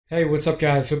Hey, what's up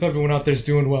guys? Hope everyone out there is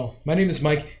doing well. My name is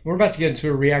Mike, and we're about to get into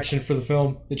a reaction for the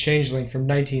film The Changeling from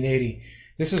 1980.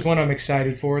 This is one I'm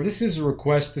excited for. This is a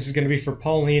request. This is going to be for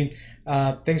Pauline.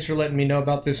 Thanks for letting me know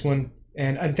about this one.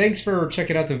 And thanks for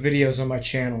checking out the videos on my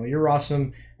channel. You're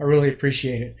awesome. I really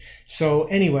appreciate it. So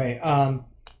anyway,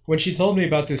 when she told me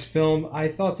about this film, I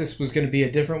thought this was going to be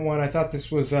a different one. I thought this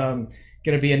was going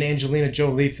to be an Angelina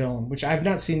Jolie film, which I've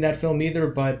not seen that film either,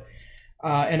 but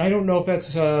and I don't know if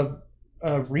that's a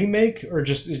remake or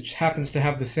just it happens to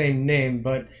have the same name,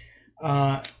 but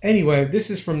anyway,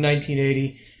 this is from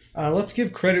 1980. Let's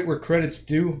give credit where credit's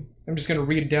due. I'm just going to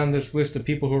read down this list of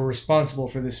people who are responsible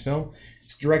for this film.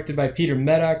 It's directed by Peter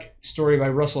Medak, story by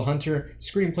Russell Hunter,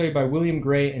 screenplay by William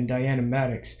Gray and Diana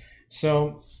Maddox.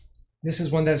 So this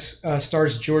is one that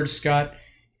stars George Scott.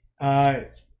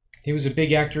 He was a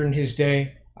big actor in his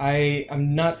day.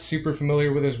 I'm not super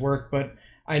familiar with his work, but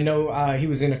I know he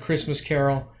was in A Christmas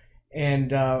Carol.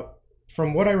 And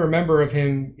from what I remember of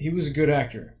him, he was a good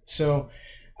actor. So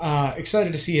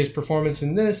excited to see his performance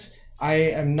in this. I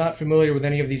am not familiar with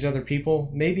any of these other people.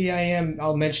 Maybe I am.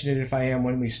 I'll mention it if I am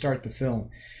when we start the film.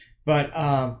 But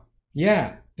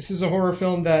yeah, this is a horror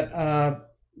film that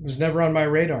was never on my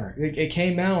radar. It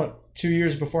came out 2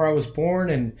 years before I was born,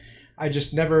 and I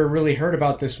just never really heard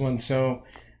about this one. So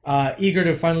eager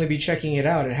to finally be checking it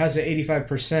out. It has an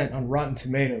 85% on Rotten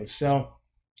Tomatoes. So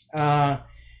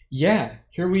yeah,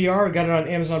 here we are. Got it on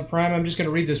Amazon Prime. I'm just going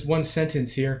to read this one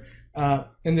sentence here.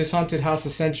 In this haunted house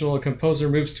essential, a composer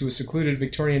moves to a secluded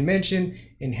Victorian mansion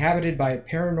inhabited by a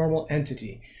paranormal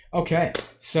entity. Okay,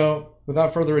 so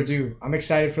without further ado, I'm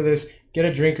excited for this. Get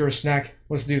a drink or a snack.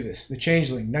 Let's do this. The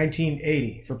Changeling,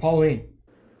 1980, for Pauline.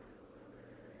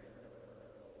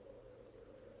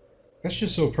 That's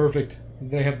just so perfect.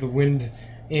 They have the wind,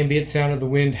 ambient sound of the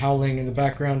wind howling in the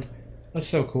background. That's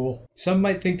so cool. Some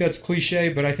might think that's cliche,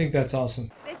 but I think that's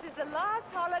awesome. This is the last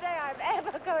holiday I'm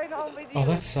ever going home with you. Oh,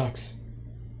 that sucks.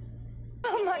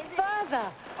 How much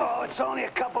further? Oh, it's only a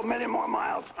couple million more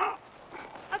miles.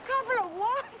 A couple of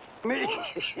what?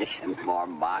 Million more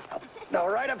miles. No,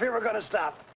 right up here we're gonna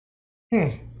stop.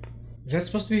 Is that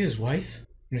supposed to be his wife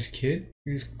and his kid?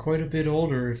 He's quite a bit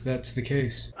older if that's the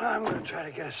case. I'm gonna try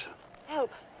to get us some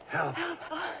Help. help. Help.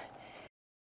 Oh.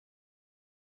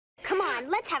 Come on,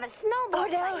 let's have a snowball Oh,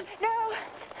 no, fight. no,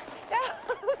 no,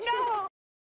 no.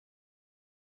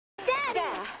 Daddy!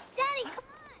 There. Daddy, come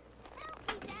on! Help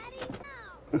me, Daddy!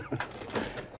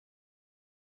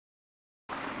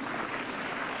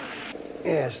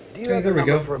 No! Yes, do you Okay, have there the we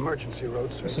number go. for emergency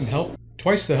road service? Some help.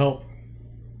 Twice the help.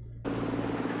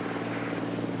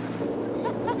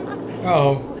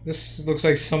 Uh-oh, this looks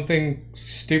like something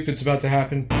stupid's about to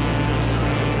happen.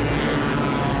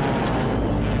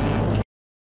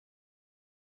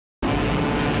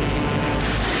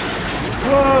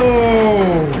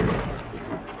 Whoa!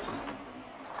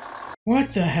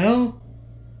 What the hell?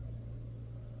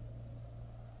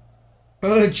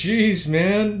 Oh jeez,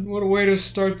 man. What a way to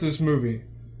start this movie.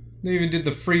 They even did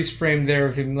the freeze frame there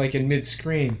of him like in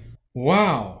mid-screen.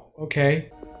 Wow,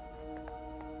 okay.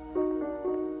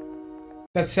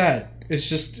 That's sad. It's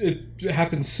just, it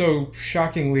happens so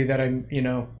shockingly that I'm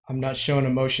not showing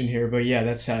emotion here, but yeah,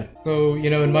 that's sad. So,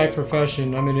 in my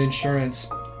profession, I'm in insurance.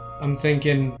 I'm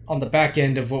thinking on the back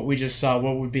end of what we just saw,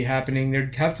 what would be happening.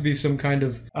 There'd have to be some kind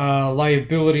of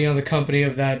liability on the company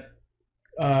of that,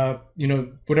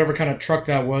 whatever kind of truck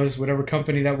that was, whatever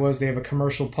company that was, they have a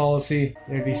commercial policy.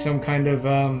 There'd be some kind of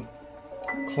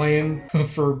claim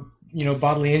for,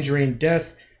 bodily injury and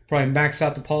death. Probably max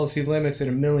out the policy limits at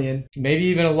 $1 million. Maybe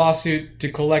even a lawsuit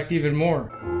to collect even more.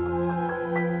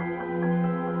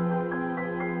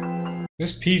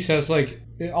 This piece has like,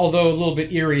 although a little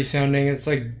bit eerie sounding, it's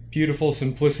like beautiful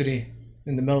simplicity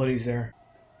in the melodies there.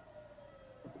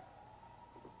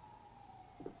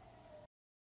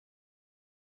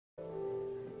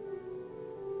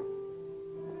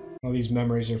 All these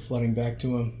memories are flooding back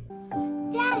to him.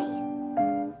 Daddy!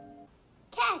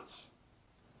 Catch!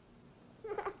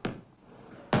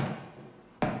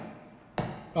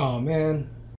 Oh man.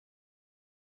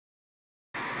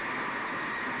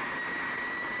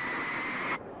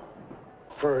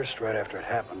 First, right after it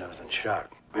happened, I was in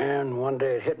shock. And one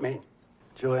day it hit me.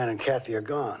 Joanne and Kathy are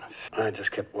gone. I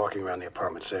just kept walking around the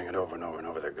apartment saying it over and over and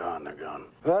over. They're gone, they're gone.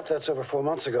 But that's over 4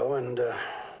 months ago, and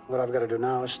what I've got to do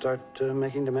now is start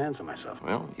making demands on myself.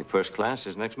 Well, your first class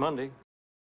is next Monday.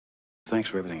 Thanks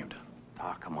for everything you've done.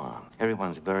 Oh, come on.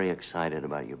 Everyone's very excited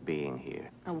about you being here.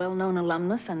 A well-known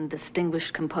alumnus and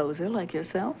distinguished composer like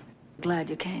yourself. Glad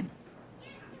you came.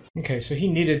 Okay, so he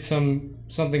needed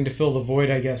something to fill the void,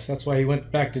 I guess. That's why he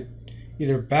went back to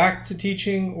either back to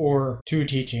teaching or to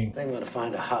teaching. I'm going to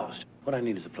find a house. What I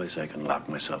need is a place I can lock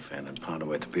myself in and pound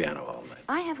away at the piano all night.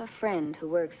 I have a friend who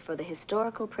works for the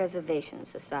Historical Preservation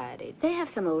Society. They have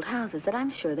some old houses that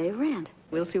I'm sure they rent.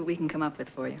 We'll see what we can come up with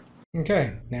for you.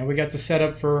 Okay, now we got the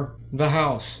setup for the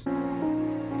house.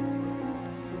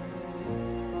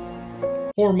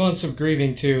 4 months of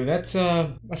grieving too. That's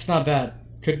not bad.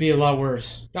 Could be a lot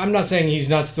worse. I'm not saying he's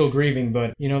not still grieving,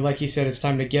 but you know, like he said, it's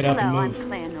time to get up and Hello, move. I'm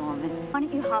Claire Norman. Why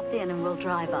don't you hop in and we'll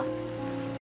drive up?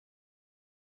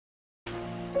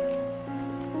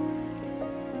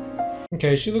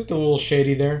 Okay, she looked a little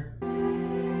shady there.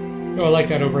 Oh, I like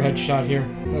that overhead shot here.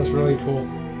 That's really cool.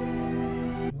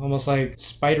 Almost like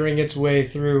spidering its way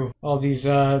through all these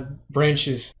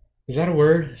branches. Is that a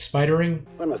word? Spidering?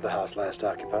 When was the house last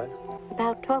occupied?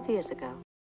 About 12 years ago.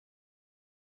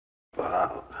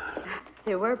 Wow.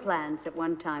 There were plans at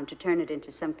one time to turn it into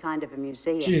some kind of a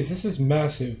museum. Jeez, this is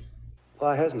massive.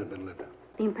 Why hasn't it been lived in?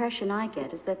 The impression I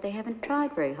get is that they haven't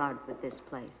tried very hard with this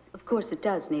place. Of course, it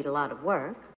does need a lot of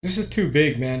work. This is too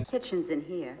big, man. Kitchen's in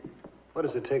here. What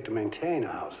does it take to maintain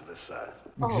a house of this size?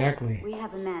 Exactly. Oh, we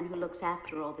have a man who looks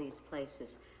after all these places.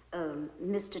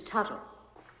 Mr. Tuttle.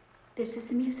 This is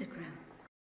the music room.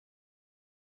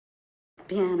 The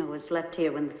piano was left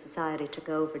here when the society took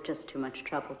over. Just too much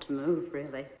trouble to move,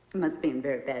 really. It must be in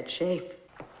very bad shape.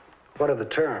 What are the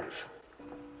terms?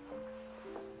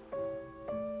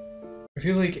 I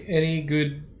feel like any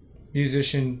good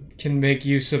musician can make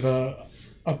use of a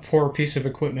poor piece of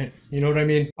equipment. You know what I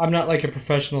mean? I'm not like a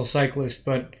professional cyclist,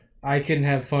 but I can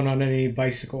have fun on any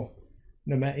bicycle.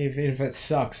 No matter if it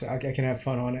sucks, I can have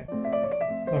fun on it.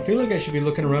 I feel like I should be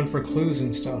looking around for clues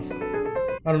and stuff.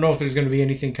 I don't know if there's going to be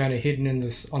anything kind of hidden in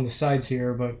this on the sides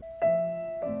here, but...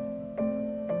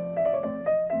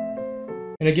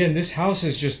 And again, this house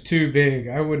is just too big.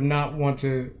 I would not want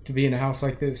to be in a house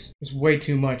like this. It's way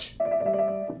too much.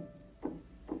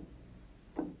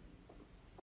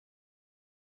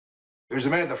 There's a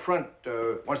man at the front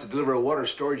wants to deliver a water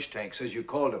storage tank. Says you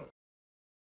called him.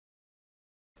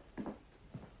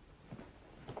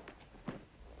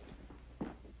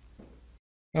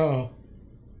 Uh-oh.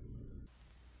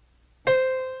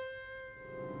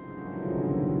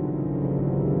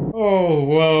 Oh,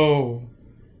 whoa.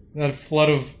 That flood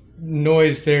of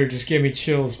noise there just gave me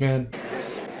chills, man.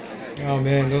 Oh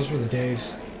man, those were the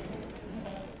days.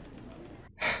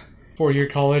 4-year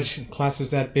college, classes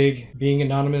that big, being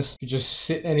anonymous, you just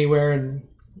sit anywhere and,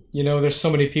 you know, there's so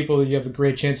many people that you have a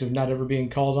great chance of not ever being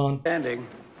called on. Understanding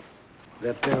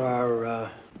that there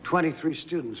are 23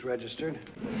 students registered.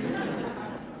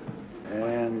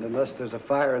 And unless there's a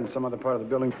fire in some other part of the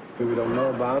building we don't know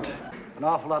about, an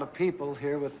awful lot of people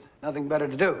here with nothing better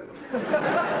to do.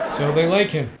 So they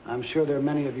like him. I'm sure there are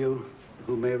many of you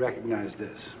who may recognize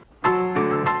this.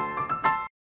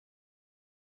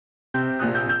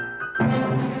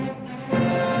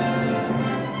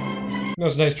 That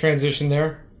was a nice transition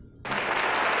there.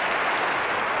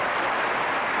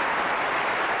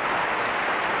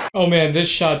 Oh man, this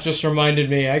shot just reminded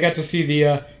me. I got to see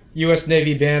the U.S.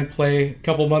 Navy band play a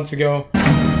couple months ago.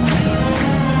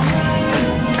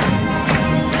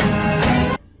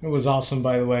 It was awesome,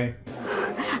 by the way.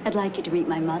 I'd like you to meet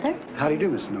my mother. How do you do,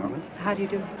 Miss Norman? How do you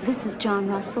do? This is John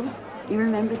Russell. You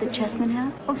remember the Chessman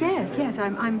House? Oh, yes.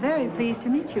 I'm very pleased to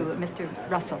meet you, Mr.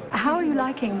 Russell. How are you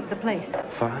liking the place?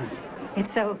 Fine.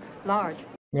 It's so large.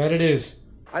 That it is.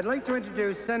 I'd like to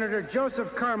introduce Senator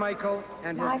Joseph Carmichael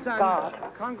and his son,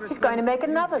 Congressman... He's going to make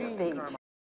another speech.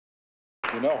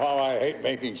 You know how I hate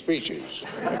making speeches.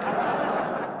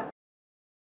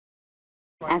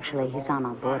 Actually, he's on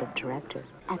our board of directors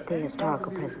at the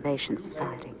Historical Preservation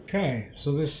Society. Okay,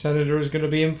 so this senator is going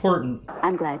to be important.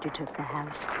 I'm glad you took the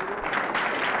house.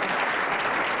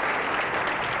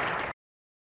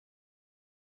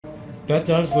 That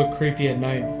does look creepy at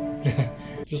night.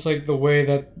 Just like the way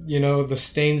that, you know, the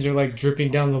stains are like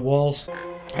dripping down the walls.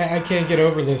 I can't get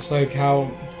over this, like how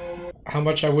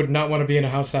much I would not want to be in a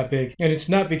house that big. And it's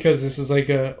not because this is like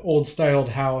a old styled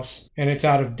house and it's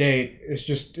out of date. It's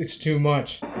just, it's too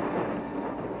much.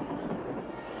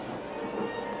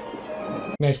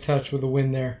 Nice touch with the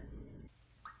wind there.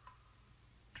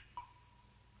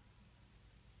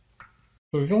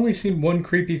 So we've only seen one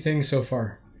creepy thing so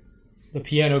far. The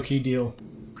piano key deal.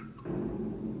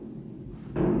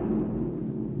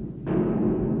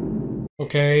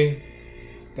 Okay,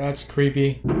 that's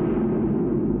creepy.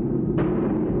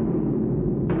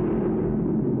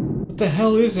 What the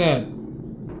hell is that?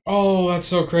 Oh, that's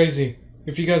so crazy.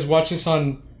 If you guys watch this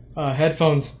on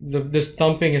headphones, this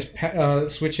thumping is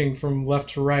switching from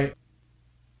left to right.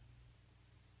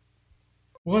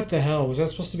 What the hell? Was that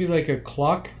supposed to be like a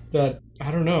clock that...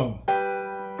 I don't know.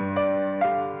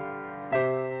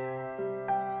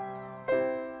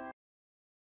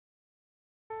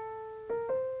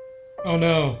 Oh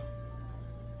no.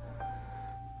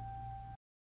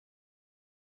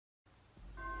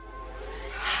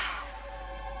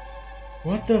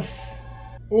 What the f...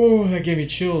 Oh, that gave me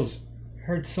chills.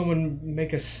 Heard someone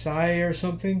make a sigh or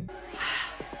something.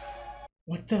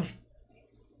 What the f...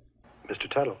 Mr.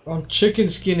 Tuttle. I'm chicken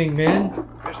skinning, man.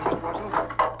 Mrs. Russell?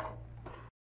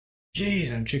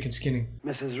 Jeez, I'm chicken skinning.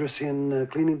 Mrs. Russian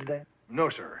cleaning today? No,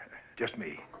 sir. Just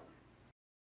me.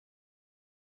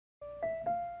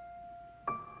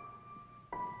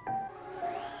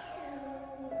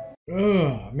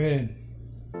 Oh, man.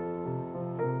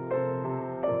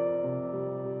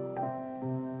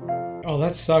 Oh,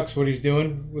 that sucks what he's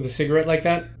doing with a cigarette like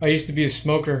that. I used to be a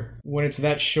smoker. When it's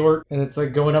that short and it's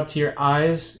like going up to your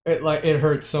eyes, it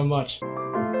hurts so much.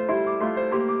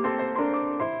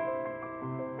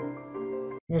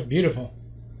 That's beautiful.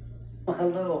 Oh,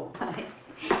 hello. Hi.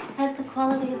 Has the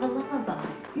quality of a lullaby.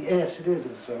 Yes, it is,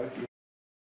 sir.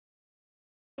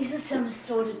 These are some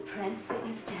assorted prints that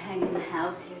used to hang in the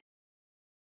house here.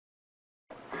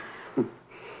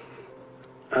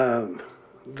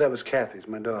 That was Kathy's,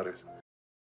 my daughter's.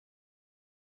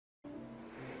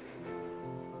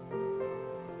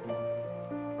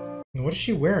 What is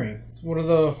she wearing? What are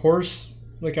the horse...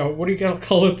 Like, what do you gotta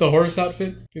call it? The horse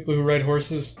outfit? People who ride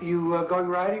horses? You going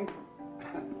riding?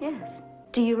 Yes.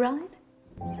 Do you ride?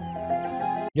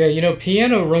 Yeah, you know,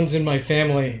 piano runs in my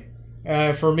family.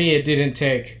 For me, it didn't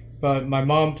take. But my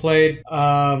mom played.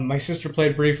 My sister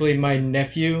played briefly. My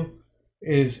nephew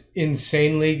is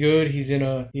insanely good. He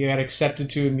got accepted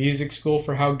to a music school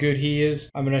for how good he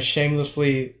is. I'm gonna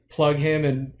shamelessly plug him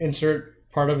and insert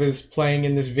part of his playing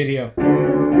in this video.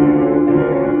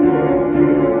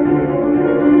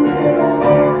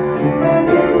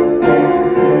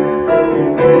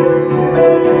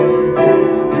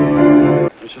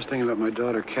 I was just thinking about my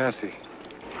daughter, Kathy.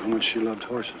 How much she loved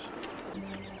horses.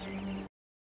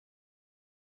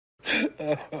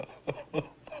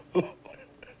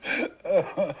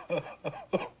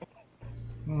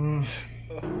 Oh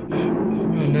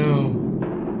no.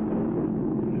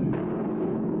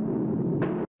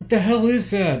 What the hell is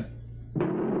that?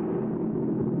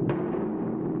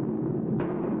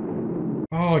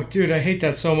 Oh, dude, I hate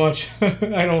that so much.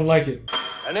 I don't like it.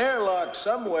 An airlock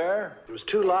somewhere. It was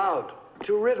too loud,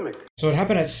 too rhythmic. So it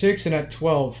happened at 6 and at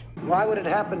 12. Why would it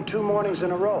happen 2 mornings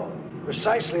in a row?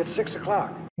 Precisely at 6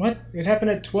 o'clock. What? It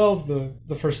happened at 12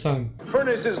 the first time.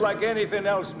 Furnace is like anything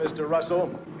else, Mr.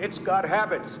 Russell. It's got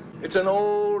habits. It's an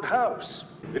old house.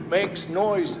 It makes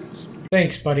noises.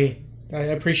 Thanks, buddy. I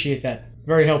appreciate that.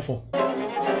 Very helpful.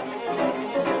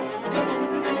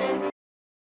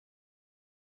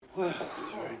 Well,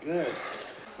 very good.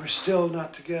 We're still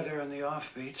not together on the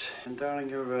offbeat. And darling,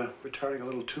 you're retarding a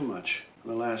little too much in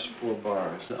the last 4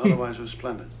 bars. Otherwise, it was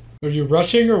splendid. Were you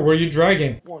rushing or were you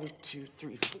dragging? 1, 2,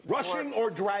 3, 4. Rushing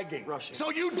or dragging? Rushing. So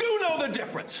you do know the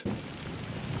difference.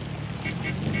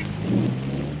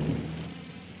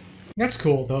 That's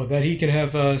cool, though, that he can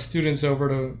have students over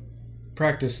to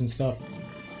practice and stuff.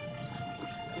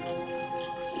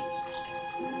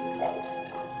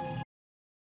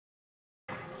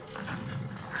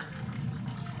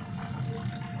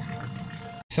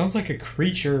 Sounds like a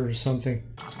creature or something.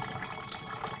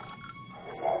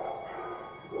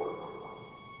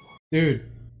 Dude,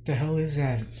 what the hell is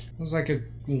that? It was like a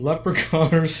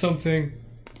leprechaun or something.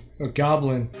 A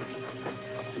goblin.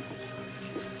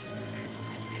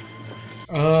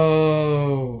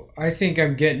 Oh, I think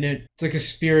I'm getting it. It's like a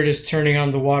spirit is turning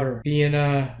on the water. Being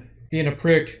a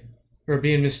prick. Or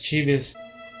being mischievous.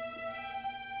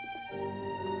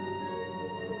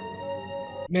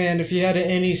 Man, if you had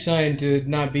any sign to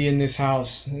not be in this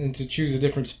house and to choose a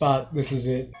different spot, this is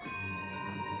it.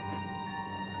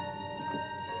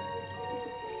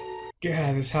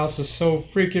 God, this house is so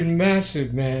freaking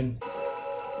massive, man.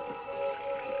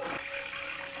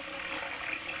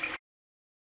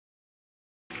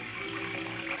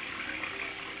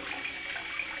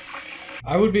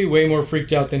 I would be way more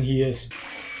freaked out than he is.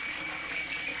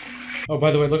 Oh,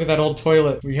 by the way, look at that old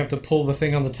toilet where you have to pull the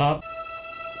thing on the top.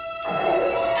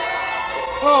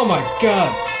 Oh my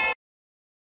god!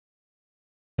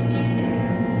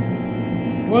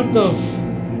 What the f...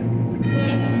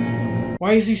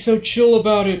 Why is he so chill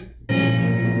about it?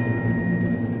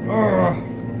 Oh,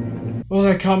 well,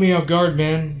 that caught me off guard,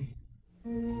 man.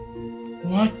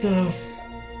 What the f...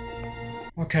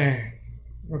 Okay.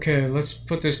 Okay, let's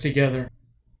put this together.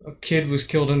 A kid was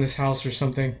killed in this house or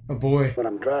something. A boy. What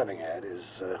I'm driving at is,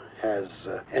 has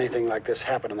anything like this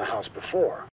happened in the house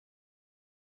before?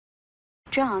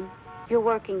 John, you're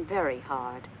working very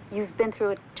hard. You've been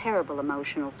through a terrible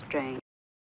emotional strain.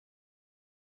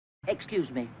 Excuse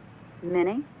me.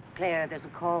 Minnie? Claire, there's a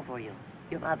call for you.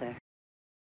 Your mother.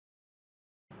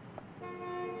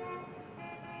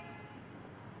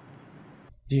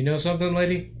 Do you know something,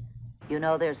 lady? You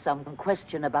know there's some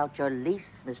question about your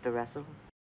lease, Mr. Russell.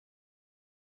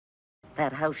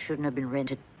 That house shouldn't have been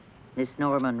rented. Miss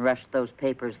Norman rushed those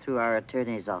papers through our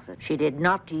attorney's office. She did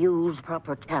not use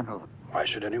proper channel. Why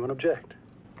should anyone object?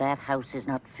 That house is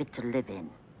not fit to live in.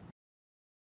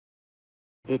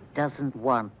 It doesn't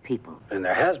want people. And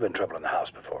there has been trouble in the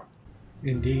house before.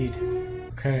 Indeed.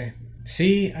 Okay.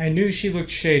 See, I knew she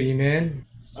looked shady, man.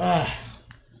 Ugh.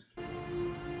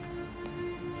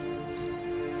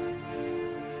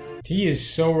 He is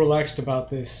so relaxed about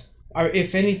this.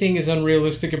 If anything is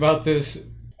unrealistic about this,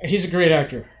 he's a great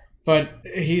actor. But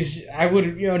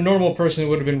a normal person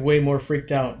would have been way more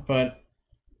freaked out, but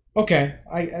okay,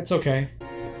 that's okay.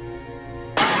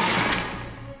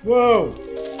 Whoa!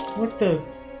 What the?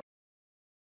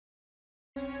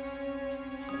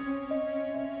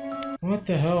 What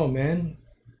the hell, man?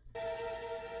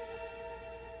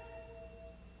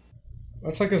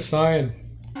 That's like a sign.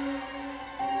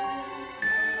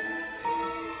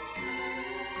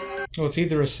 Well, it's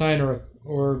either a sign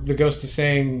or the ghost is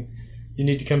saying, you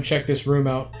need to come check this room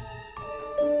out.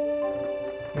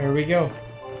 There we go.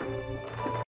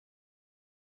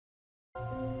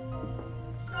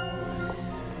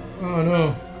 Oh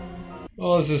no.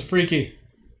 Oh, this is freaky.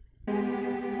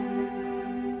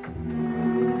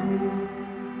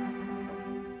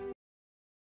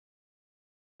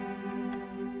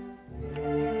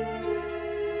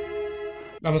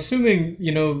 I'm assuming,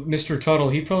 Mr. Tuttle,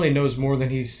 he probably knows more than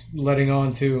he's letting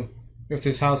on to if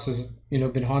this house has,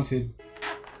 been haunted.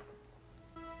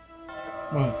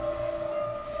 What?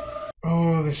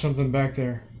 Oh, there's something back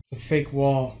there. It's a fake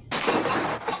wall.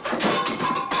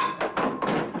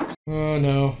 Oh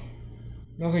no.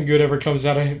 Nothing good ever comes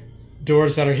out of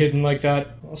doors that are hidden like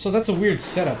that. Also, that's a weird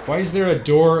setup. Why is there a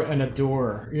door and a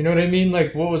door? You know what I mean?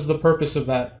 Like, what was the purpose of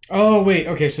that? Oh, wait.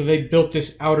 Okay, so they built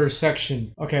this outer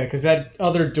section. Okay, because that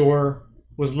other door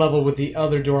was level with the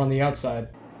other door on the outside.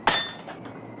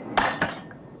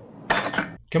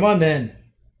 Come on, man.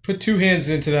 Put two hands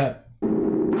into that.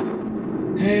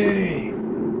 Hey.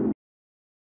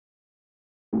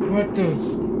 What the...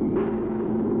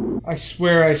 I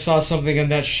swear I saw something in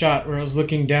that shot where I was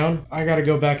looking down. I gotta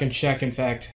go back and check, in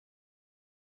fact.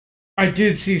 I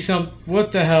did see some...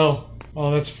 What the hell?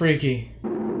 Oh, that's freaky.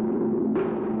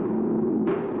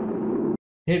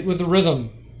 Hit with the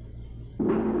rhythm.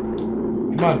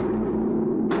 Come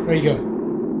on. There you go.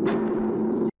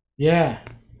 Yeah.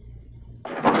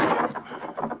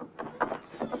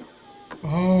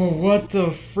 Oh, what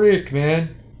the freak,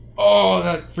 man? Oh,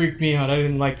 that freaked me out. I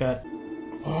didn't like that.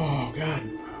 Oh, God.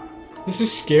 This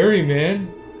is scary,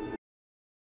 man.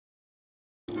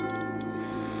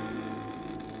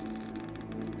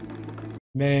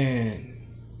 Man.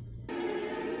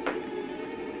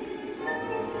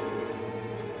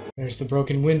 There's the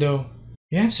broken window.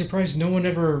 Yeah, I'm surprised no one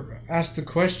ever asked the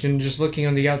question just looking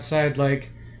on the outside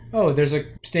like, oh, there's a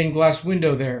stained glass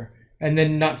window there, and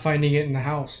then not finding it in the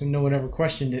house, and no one ever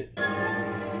questioned it.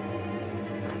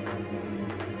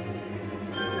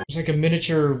 There's like a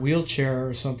miniature wheelchair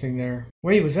or something there.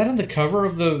 Wait, was that on the cover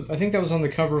of the... I think that was on the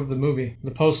cover of the movie,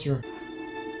 the poster.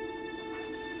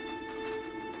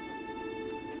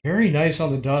 Very nice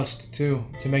on the dust, too,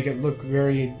 to make it look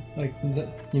very, like,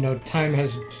 time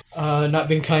has not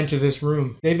been kind to this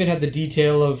room. They even had the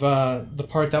detail of the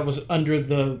part that was under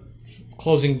the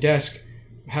closing desk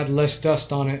had less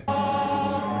dust on it.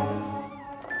 I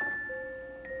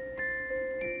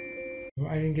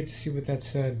didn't get to see what that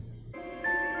said.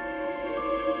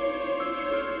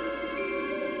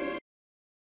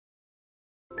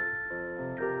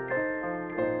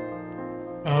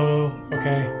 Oh,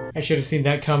 okay. I should have seen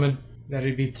that coming. That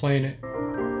he'd be playing it.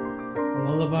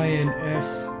 Lullaby in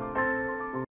F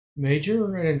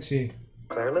major? I didn't see.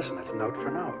 Claire, listen, it's note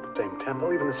for note. Same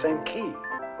tempo, even the same key.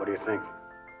 What do you think?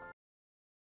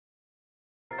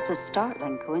 It's a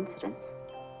startling coincidence.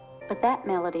 But that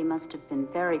melody must have been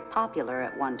very popular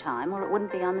at one time, or it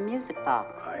wouldn't be on the music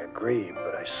box. I agree,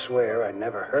 but I swear I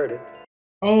never heard it.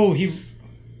 Oh, he...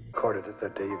 Recorded it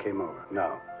that day you came over.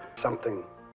 No. Something...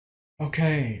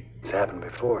 Okay. It's happened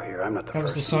before here. I'm not the That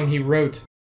was first. the song he wrote.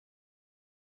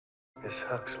 Miss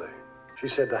Huxley. She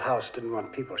said the house didn't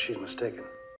want people. She's mistaken.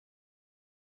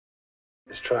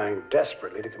 Is trying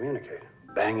desperately to communicate.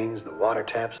 Bangings, the water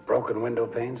taps, broken window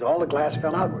panes, all the glass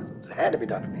fell outward. It had to be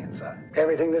done from the inside.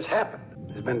 Everything that's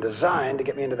happened has been designed to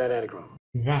get me into that attic room.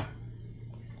 Yeah.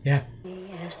 Yeah.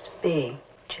 ESB,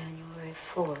 January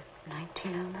 4th,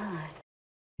 1909.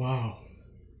 Wow.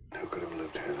 Who could have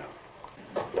lived here, though?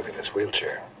 Look at this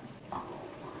wheelchair.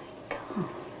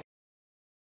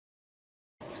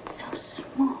 It's so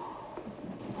small.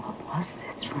 What was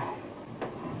this room?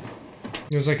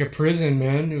 It was like a prison,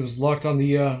 man. It was locked on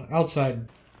the outside.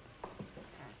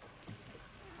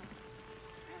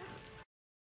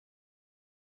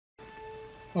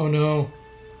 Oh no.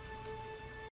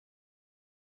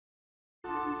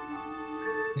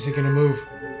 Is it gonna move?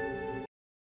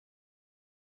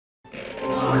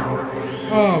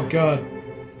 Oh god.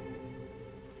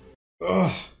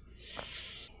 Ugh.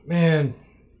 Man.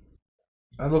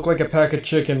 I look like a pack of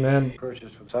chicken, man.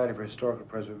 Purchased from the Society for Historical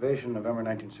Preservation, November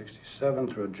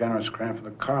 1967, through a generous grant from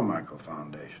the Carmichael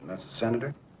Foundation. That's the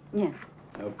senator? Yes.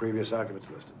 No previous occupants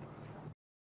listed.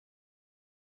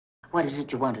 What is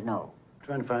it you want to know?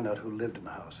 Trying to find out who lived in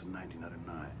the house in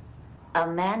 1909. A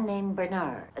man named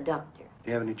Bernard, a doctor. Do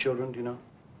you have any children, do you know?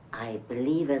 I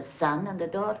believe a son and a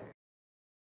daughter.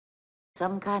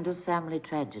 Some kind of family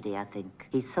tragedy, I think.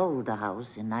 He sold the house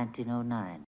in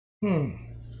 1909.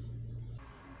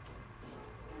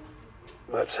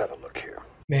 Let's have a look here.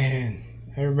 Man,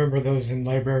 I remember those in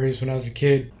libraries when I was a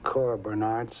kid. Cora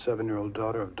Bernard, 7-year-old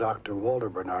daughter of Dr. Walter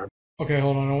Bernard. Okay,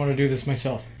 hold on, I want to do this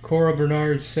myself. Cora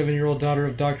Bernard, 7-year-old daughter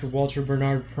of Dr. Walter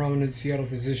Bernard, prominent Seattle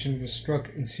physician, was struck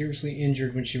and seriously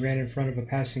injured when she ran in front of a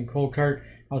passing coal cart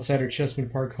outside her Chessman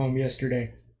Park home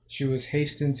yesterday. She was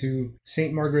hastened to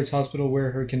St. Margaret's Hospital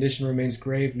where her condition remains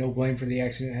grave. No blame for the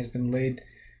accident has been laid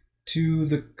to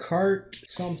the cart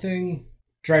something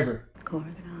driver. Cora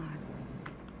Bernard,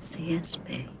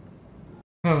 CSB.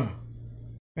 Huh.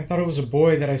 I thought it was a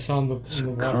boy that I saw in the water.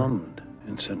 Succumbed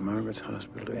in St. Margaret's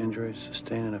Hospital to injuries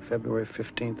sustained in a February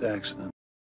 15th accident.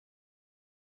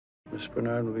 Miss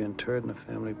Bernard will be interred in the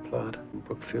family plot in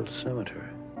Brookfield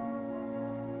Cemetery.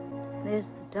 There's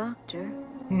the doctor.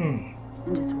 And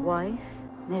his wife.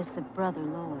 There's the brother,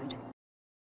 Lloyd.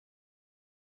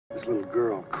 This little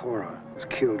girl, Cora, was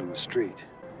killed in the street.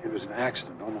 It was an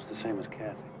accident, almost the same as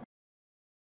Kathy.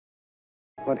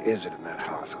 What is it in that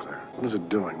house, Claire? What is it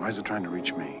doing? Why is it trying to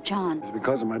reach me? John. Is it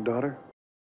because of my daughter?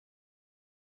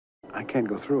 I can't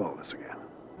go through all this again.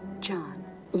 John,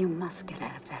 you must get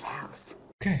out of that house.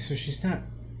 Okay, so she's not...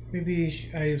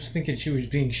 Maybe I was thinking she was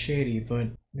being shady, but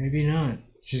maybe not.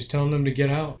 She's telling them to get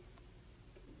out.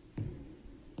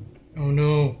 Oh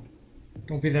no.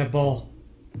 Don't be that ball.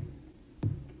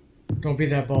 Don't be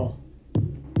that ball.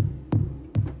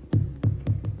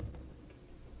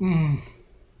 Oh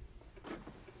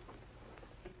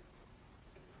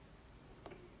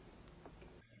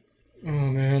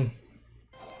man.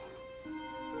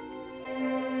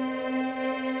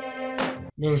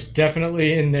 It was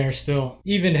definitely in there still.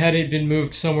 Even had it been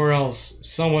moved somewhere else,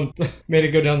 someone made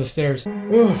it go down the stairs.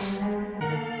 Oof.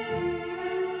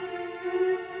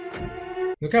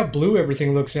 Look how blue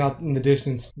everything looks out in the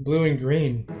distance. Blue and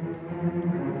green.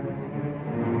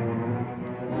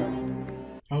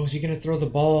 Oh, is he gonna throw the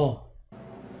ball?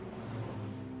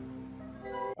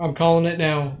 I'm calling it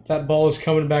now. That ball is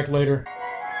coming back later.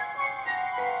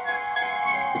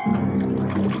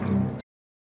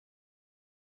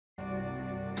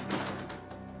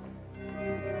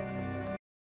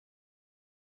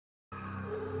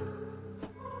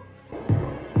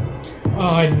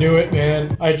 Oh, I knew it,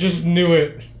 man. I just knew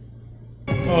it.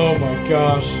 Oh my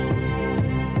gosh.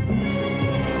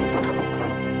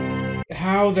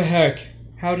 How the heck?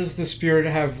 How does the spirit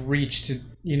have reached to,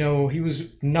 you know, he was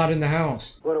not in the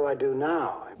house. What do I do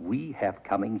now? We have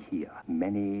coming here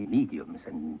many mediums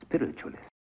and spiritualists.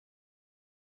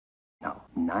 Now,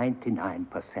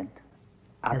 99%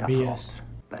 are the BS. false,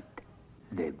 but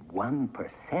the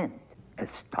 1%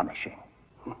 astonishing.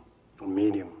 A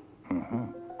medium.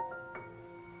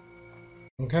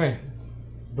 Okay.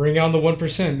 Bring on the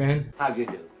 1%, man. How do you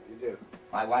do? You do.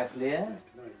 My wife, Leah?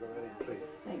 No, you go right in, please.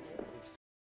 Thank you.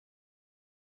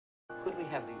 Could we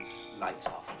have these lights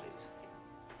off, please?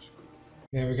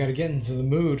 Yeah, we gotta get into the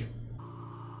mood.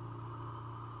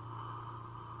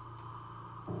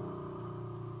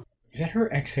 Is that her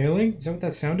exhaling? Is that what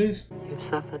that sound is? You've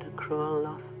suffered a cruel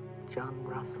loss, John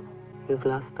Russell. You've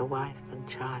lost a wife and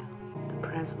child. The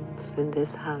presence in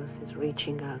this house is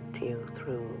reaching out to you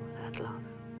through that loss.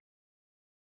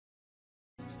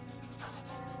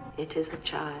 It is a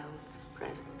child's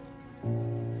presence.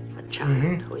 A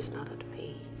child who is not at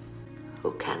peace,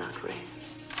 who cannot rest.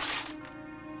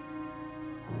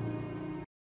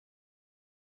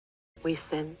 We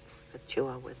sense that you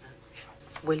are with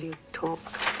us. Will you talk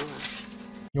to us?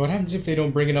 What happens if they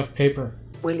don't bring enough paper?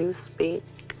 Will you speak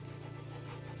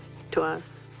to us?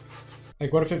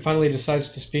 Like, what if it finally decides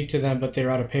to speak to them, but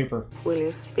they're out of paper? Will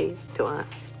you speak to us?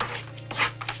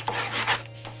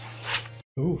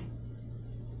 Ooh.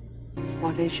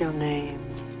 What is your name?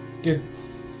 Did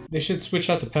They should switch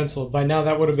out the pencil. By now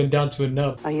that would have been down to a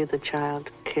nub. Are you the child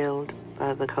killed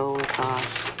by the cold cart?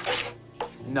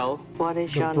 No. What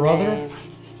is The your brother? name?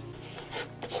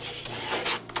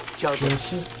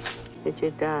 Joseph? Did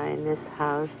you die in this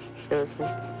house,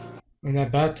 Joseph? In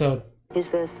that bathtub. Is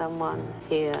there someone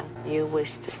here you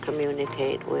wish to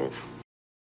communicate with?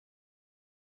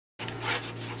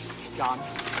 John.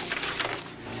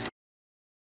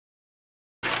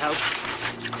 Help.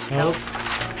 Help.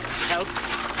 Help.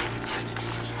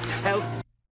 Help.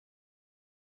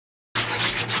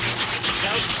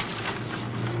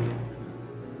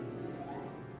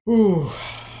 Ooh.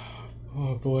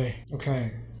 Oh boy.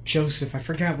 Okay. Joseph, I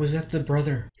forgot, was that the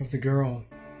brother of the girl?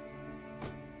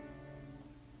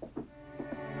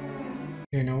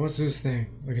 Okay, now what's this thing?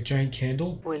 Like a giant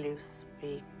candle? Will you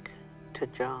speak to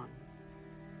John?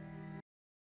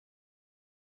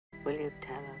 Will you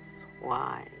tell us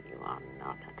why you are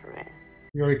not at rest?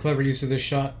 Very clever use of this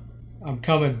shot. I'm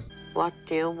coming. What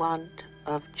do you want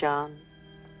of John?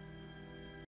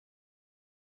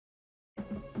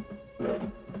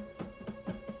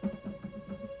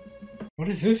 What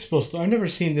is this supposed to? I've never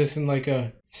seen this in like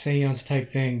a seance type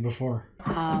thing before.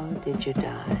 How did you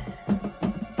die?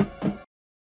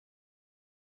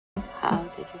 How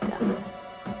did you die?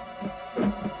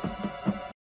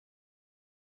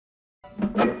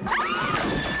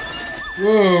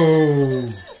 Whoa!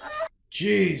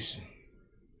 Jeez.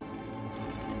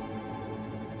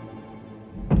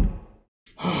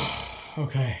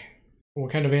 Okay.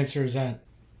 What kind of answer is that?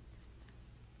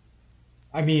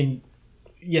 I mean,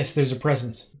 yes, there's a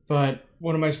presence, but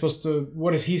what am I supposed to,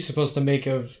 what is he supposed to make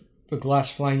of the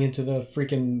glass flying into the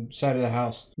freaking side of the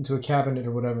house, into a cabinet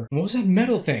or whatever? And what was that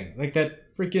metal thing? Like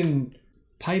that freaking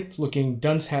pipe looking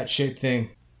dunce hat shaped thing.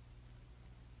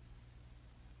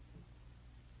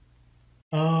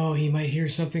 Oh, he might hear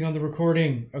something on the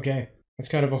recording. Okay, that's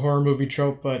kind of a horror movie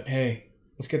trope, but hey,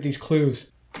 let's get these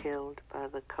clues. Killed by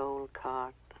the cold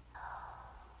cart.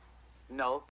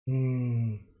 No.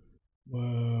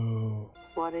 Whoa.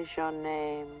 What is your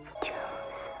name?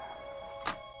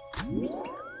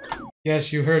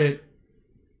 Yes, you heard it.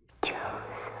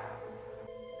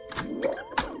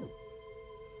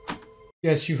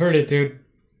 Yes, you heard it, dude.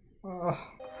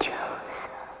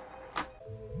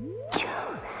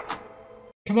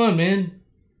 Come on, man.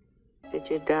 Did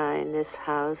you die in this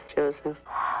house, Joseph?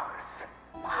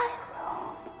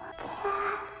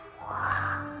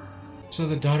 So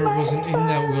the daughter wasn't in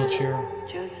that wheelchair.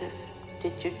 Joseph,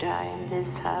 did you die in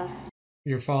this house?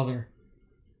 Your father.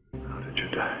 How did you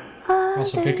die?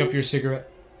 Also, pick up your cigarette.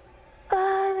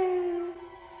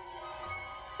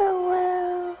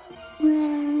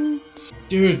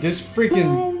 Dude, this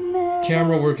freaking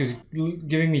camera work is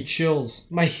giving me chills.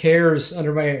 My hairs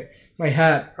under my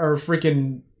hat are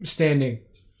freaking standing.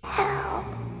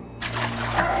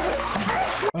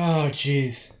 Oh,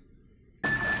 jeez.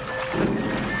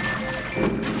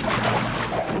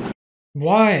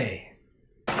 Why?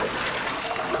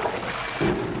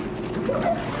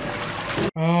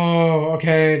 Oh,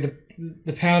 okay,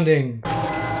 the pounding.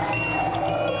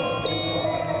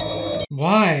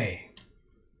 Why?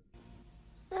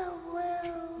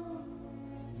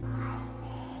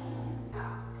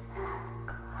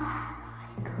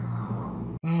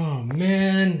 Oh,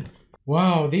 man.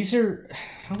 Wow, these are...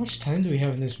 How much time do we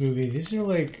have in this movie? These are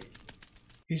like...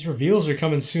 These reveals are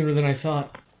coming sooner than I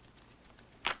thought.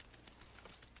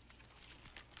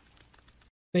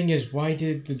 Thing is, why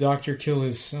did the doctor kill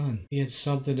his son? He had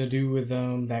something to do with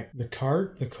the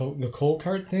cart, the coal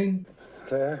cart thing.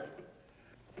 Claire?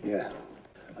 Yeah.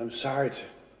 I'm sorry to...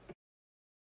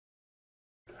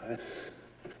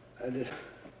 I did...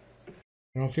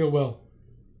 I don't feel well.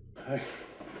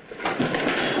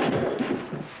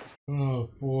 Oh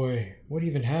boy, what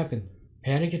even happened?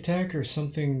 Panic attack or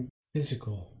something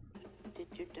physical? Did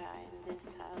you die in this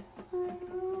house?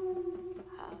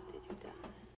 How did you die?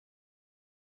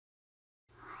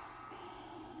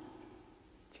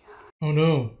 Oh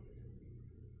no.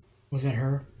 Was that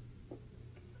her?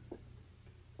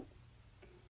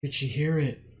 Did she hear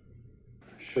it?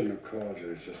 I shouldn't have called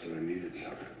you, it's just that I needed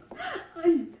something.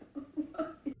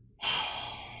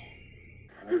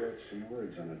 I wrote some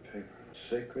words on the paper.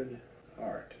 Sacred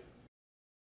Heart.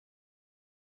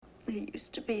 There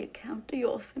used to be a county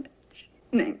orphanage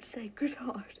named Sacred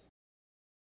Heart.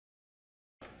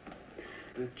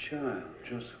 The child,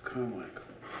 Joseph Carmichael.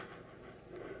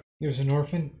 He was an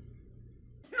orphan?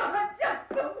 Just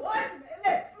for 1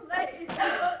 minute, please.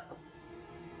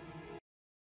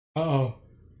 Uh-oh.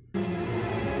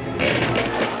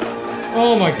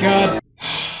 Oh my god.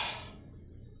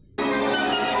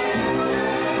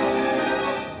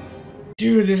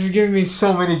 Dude, this is giving me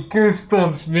so many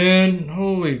goosebumps, man.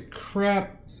 Holy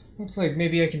crap. Looks like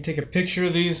maybe I can take a picture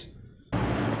of these.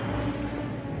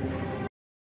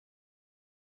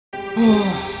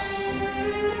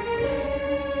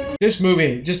 This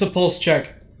movie, just a pulse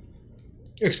check.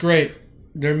 It's great.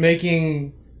 They're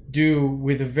making do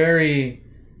with a very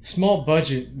small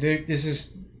budget.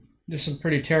 There's some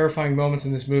pretty terrifying moments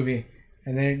in this movie,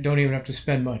 and they don't even have to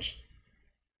spend much.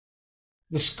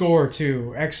 The score,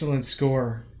 too. Excellent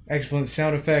score. Excellent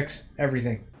sound effects.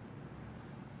 Everything.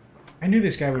 I knew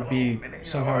this guy would be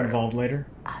somehow involved later.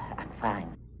 I'm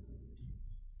fine.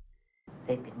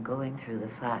 They've been going through the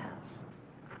files.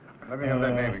 Let me have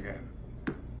that name again.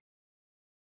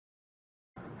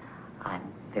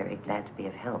 I'm very glad to be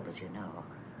of help, as you know.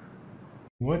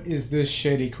 What is this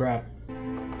shady crap?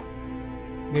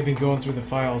 They've been going through the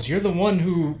files. You're the one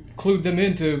who clued them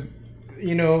into,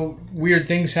 you know, weird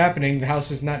things happening. The house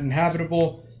is not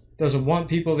inhabitable, doesn't want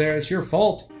people there. It's your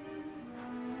fault.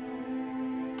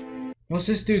 What's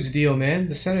this dude's deal, man?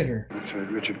 The senator. That's right.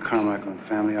 Richard Carmichael and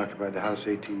family occupied the house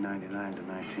 1899 to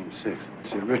 1906.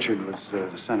 See, Richard was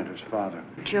the senator's father.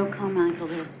 Joe Carmichael,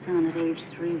 their son, at age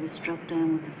 3, was struck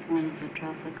down with a form of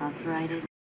atrophic arthritis.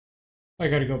 I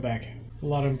gotta go back. A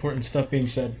lot of important stuff being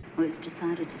said. It was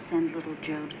decided to send little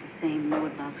Joe to the famed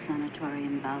Nordbach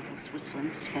Sanatorium in Basel,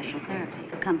 Switzerland for special therapy.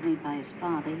 Accompanied by his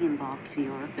father, he embarked for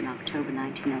Europe in October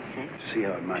 1906. See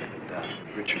how it might have been done.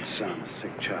 Richard's son, a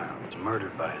sick child, was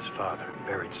murdered by his father and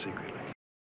buried secretly.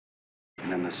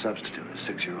 And then the substitute,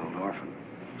 a 6-year-old orphan,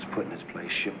 was put in his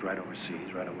place, shipped right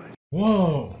overseas right away.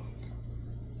 Whoa!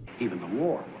 Even the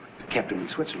war worked. It kept him in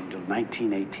Switzerland until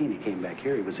 1918. He came back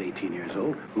here. He was 18 years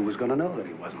old. Who was going to know that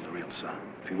he wasn't the real son?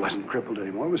 If he wasn't crippled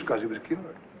anymore, it was because he was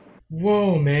cured.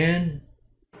 Whoa, man.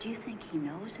 Do you think he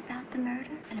knows about the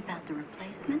murder and about the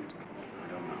replacement?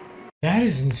 I don't know. That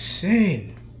is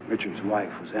insane. Richard's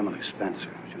wife was Emily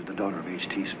Spencer. She was the daughter of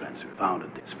H.T. Spencer,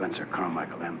 founded the Spencer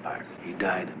Carmichael Empire. He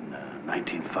died in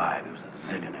 1905. He was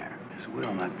a zillionaire. His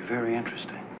will might be very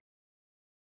interesting.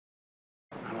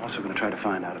 I'm also going to try to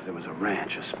find out if there was a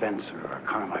ranch, a Spencer or a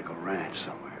Carmichael ranch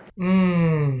somewhere.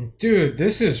 Dude,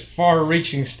 this is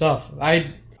far-reaching stuff.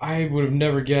 I would have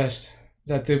never guessed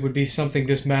that there would be something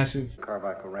this massive.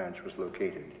 Carmichael Ranch was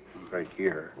located right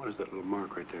here. What does that little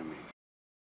mark right there mean?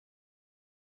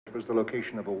 It was the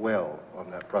location of a well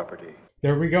on that property.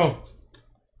 There we go.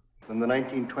 In the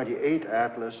 1928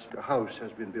 atlas, a house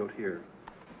has been built here.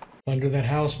 It's under that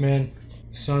house, man.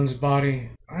 Son's body.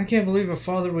 I can't believe a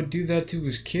father would do that to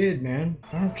his kid, man.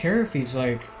 I don't care if he's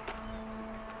like,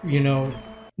 you know,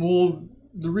 well,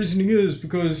 the reasoning is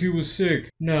because he was sick.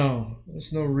 No,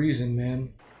 there's no reason,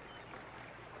 man.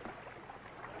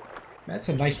 That's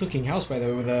a nice looking house, by the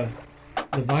way, with the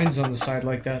vines on the side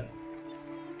like that.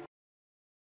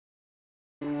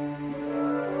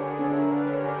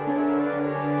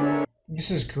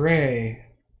 Mrs. Gray.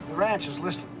 The ranch is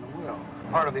listed in the will,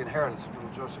 part of the inheritance of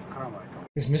little Joseph Carmichael.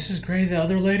 Is Mrs. Gray the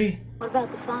other lady? What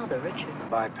about the father, Richard?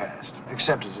 Bypassed,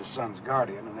 except as his son's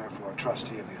guardian and therefore a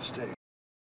trustee of the estate.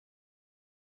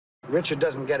 Richard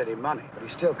doesn't get any money, but he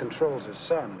still controls his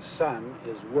son. His son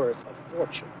is worth a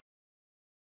fortune.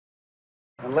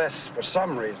 Unless, for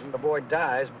some reason, the boy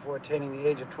dies before attaining the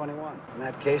age of 21. In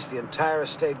that case, the entire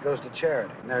estate goes to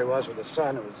charity. And there he was with his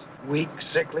son who was weak,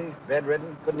 sickly,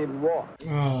 bedridden, couldn't even walk.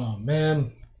 Oh,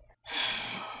 man.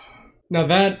 Now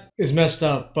that is messed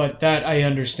up, but that I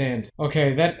understand.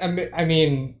 Okay, that, I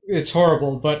mean, it's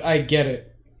horrible, but I get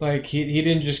it. Like, he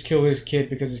didn't just kill his kid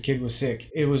because his kid was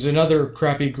sick. It was another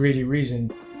crappy, greedy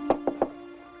reason.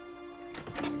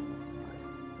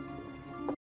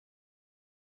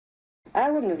 I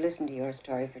wouldn't have listened to your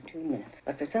story for 2 minutes,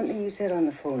 but for something you said on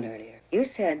the phone earlier. You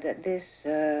said that this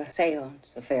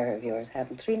seance affair of yours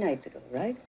happened 3 nights ago,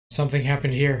 right? Something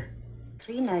happened here.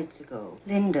 3 nights ago,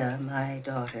 Linda, my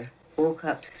daughter, woke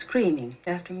up screaming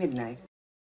after midnight.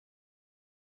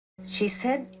 She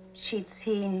said she'd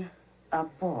seen a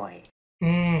boy.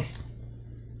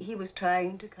 He was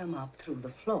trying to come up through the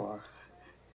floor.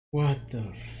 What the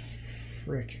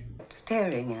frick?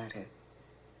 Staring at her.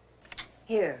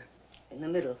 Here, in the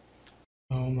middle.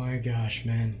 Oh my gosh,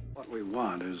 man. What we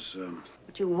want is,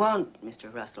 What you want,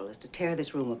 Mr. Russell, is to tear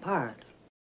this room apart.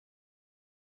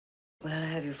 Well, I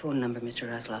have your phone number, Mr.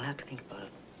 Russell. I'll have to think about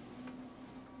it.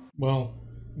 Well,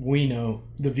 we know.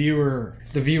 The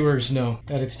viewers know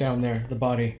that it's down there, the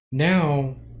body.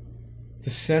 Now, the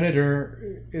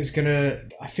senator is gonna...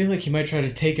 I feel like he might try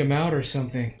to take him out or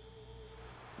something.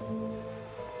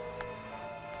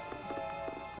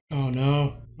 Oh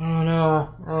no. Oh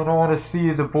no. I don't want to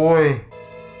see the boy.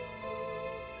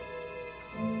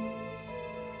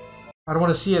 I don't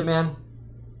want to see it, man.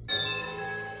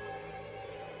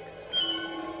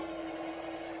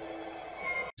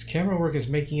 camera work is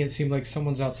making it seem like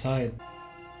someone's outside.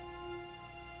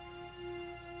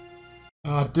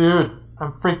 Oh, dude,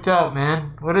 I'm freaked out,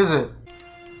 man. What is it?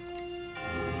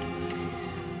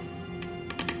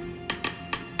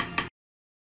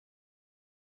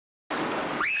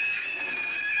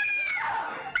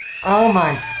 Oh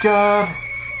my god.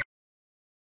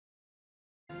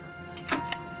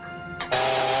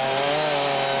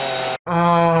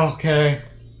 Oh, okay.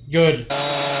 Good.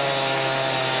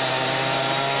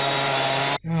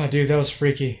 Oh, dude, that was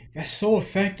freaky. That's so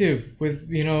effective with,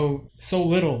 you know, so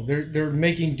little. They're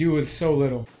making do with so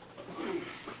little.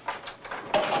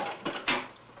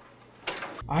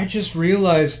 I just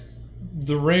realized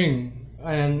The Ring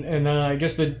and I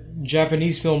guess the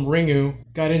Japanese film Ringu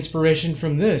got inspiration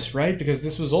from this, right? Because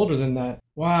this was older than that.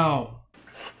 Wow.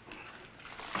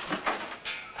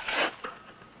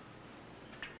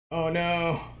 Oh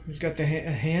no, he's got the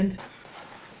hand?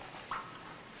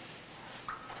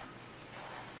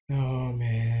 Oh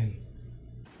man.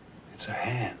 It's a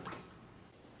hand.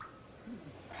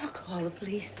 I'll call the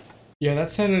police. Yeah, that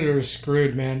senator is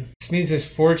screwed, man. This means his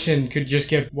fortune could just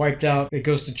get wiped out. It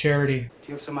goes to charity. Do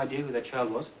you have some idea who that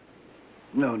child was?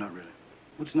 No, not really.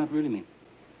 What's not really mean?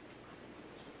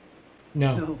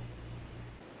 No.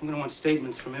 I'm gonna want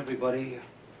statements from everybody.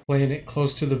 Playing it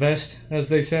close to the vest, as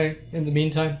they say, in the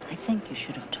meantime. I think you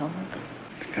should have told them.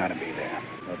 It's gotta be there.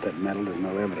 Without that metal, there's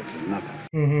no evidence. There's nothing.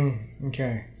 Mm-hmm.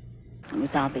 Okay. It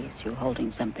was obvious you were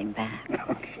holding something back.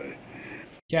 Okay.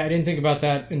 Yeah, I didn't think about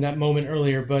that in that moment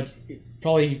earlier, but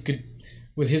probably you could,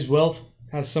 with his wealth,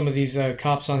 has some of these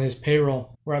cops on his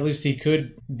payroll, or at least he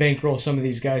could bankroll some of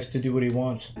these guys to do what he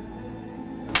wants.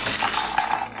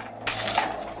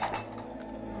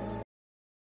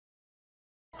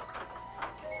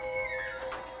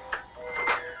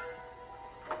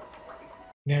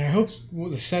 Man, I hope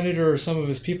the senator or some of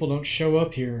his people don't show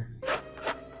up here.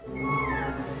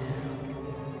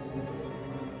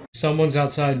 Someone's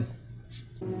outside.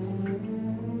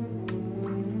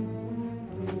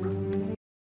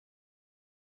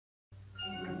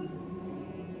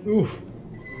 Oof.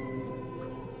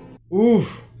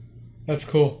 Oof. That's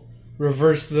cool.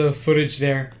 Reverse the footage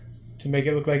there to make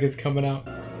it look like it's coming out.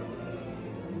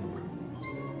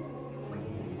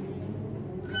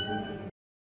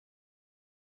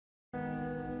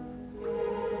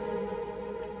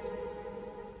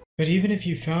 But even if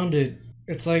you found it,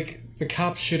 it's like the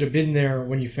cops should have been there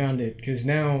when you found it, because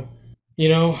now, you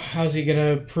know, how's he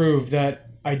gonna prove that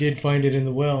I did find it in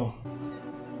the well?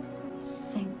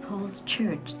 St. Paul's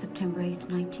Church, September 8th,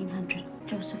 1900.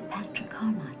 Joseph Patrick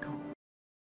Carmichael.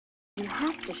 You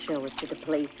have to show it to the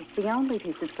police. It's the only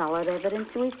piece of solid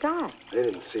evidence we've got. They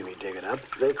didn't see me dig it up.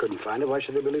 They couldn't find it. Why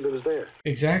should they believe it was there?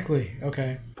 Exactly.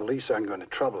 Okay. Police aren't going to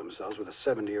trouble themselves with a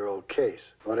 70-year-old case.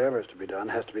 Whatever is to be done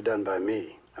has to be done by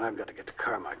me. I've got to get to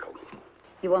Carmichael.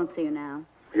 He won't see you now.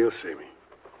 You'll see me.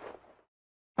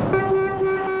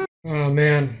 Oh,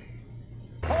 man.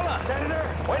 Hold on,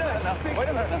 Senator. Wait a minute now. Wait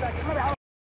a minute now.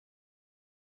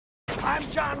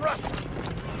 I'm John Russell.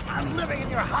 I'm living in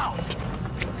your house.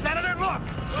 Senator, look.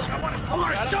 Look, I want to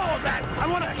show him that. I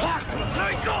want to talk to him.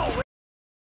 Let me go.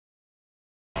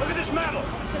 Look at this medal.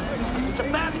 It's a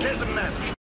baptism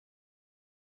medal.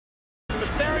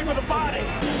 It's buried with a body.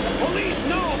 The police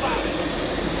know about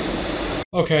it.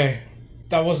 Okay.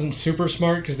 That wasn't super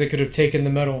smart because they could have taken the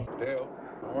medal. Dale,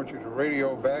 I want you to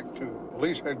radio back to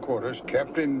police headquarters,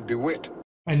 Captain DeWitt.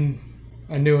 I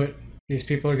knew it. These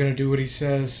people are going to do what he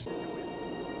says.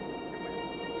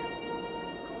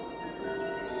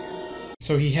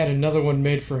 So he had another one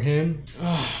made for him?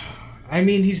 I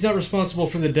mean, he's not responsible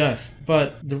for the death,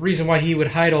 but the reason why he would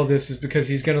hide all this is because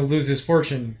he's gonna lose his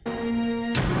fortune.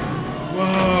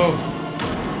 Whoa!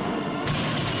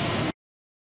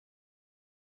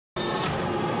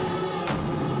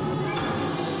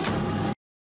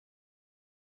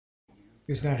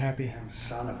 He's not happy.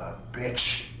 Son of a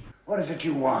bitch. What is it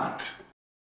you want?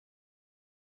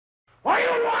 What do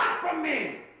you want from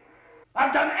me?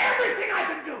 I've done everything I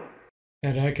can do.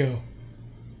 That echo.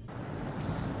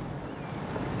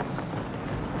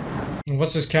 And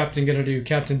what's this captain gonna do?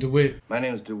 Captain DeWitt. My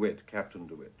name is DeWitt, Captain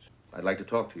DeWitt. I'd like to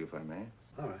talk to you if I may.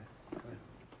 All right.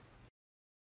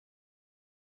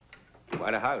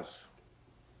 Quite a house.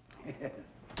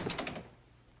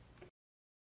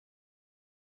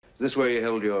 Is this where you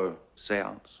held your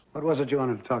seance? What was it you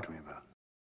wanted to talk to me about?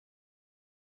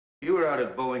 You were out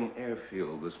at Boeing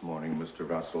Airfield this morning, Mr.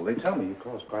 Russell. They tell me you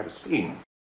caused quite a scene.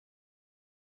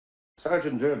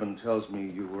 Sergeant Durbin tells me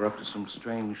you were up to some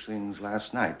strange things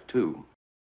last night, too.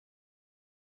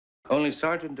 Only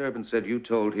Sergeant Durbin said you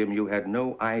told him you had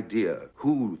no idea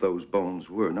who those bones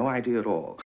were. No idea at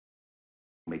all.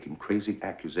 making crazy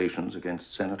accusations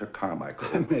against Senator Carmichael.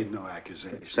 I made no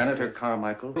accusation. Senator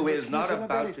Carmichael, who is not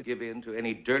about to give in to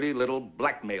any dirty little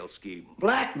blackmail scheme.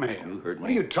 Blackmail? You heard me.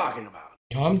 What are you talking about?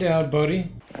 Calm down,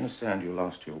 buddy. I understand you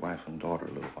lost your wife and daughter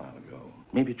a little while ago.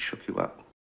 Maybe it shook you up.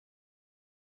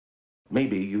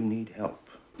 Maybe you need help.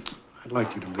 I'd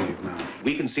like you to leave now.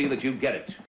 We can see that you get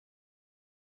it.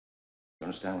 You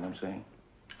understand what I'm saying?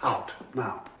 Out,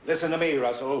 now. Listen to me,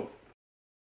 Russell.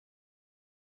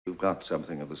 You've got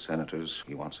something of the senator's.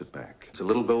 He wants it back. It's a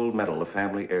little gold medal, a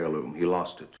family heirloom. He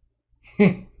lost it.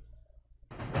 I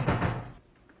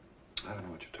don't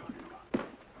know what you're talking about.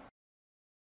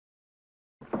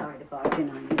 Sorry to barge in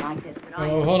on you like this, but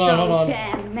Oh, I'm hold on.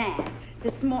 damn mad.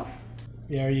 This morning.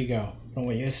 Yeah, there you go. I don't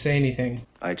want you to say anything.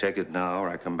 I take it now, or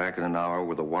I come back in an hour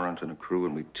with a warrant and a crew,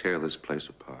 and we tear this place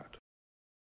apart.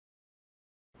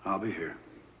 I'll be here.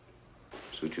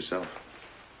 Suit yourself.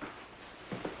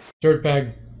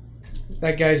 Dirtbag.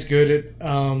 That guy's good at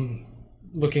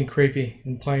looking creepy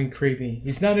and playing creepy.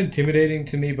 He's not intimidating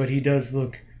to me, but he does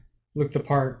look the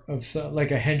part of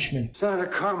like a henchman. Senator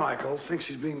Carmichael thinks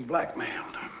he's being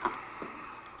blackmailed.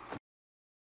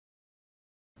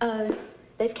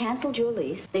 They've canceled your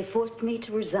lease. They forced me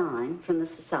to resign from the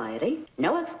society.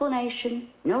 No explanation,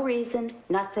 no reason,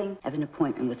 nothing. I have an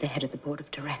appointment with the head of the board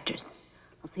of directors.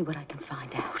 I'll see what I can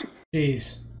find out.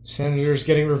 Jeez. Senator's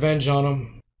getting revenge on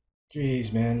him.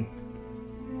 Jeez, man.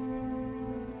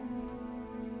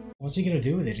 What's he gonna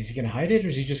do with it? Is he gonna hide it, or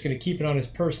is he just gonna keep it on his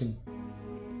person?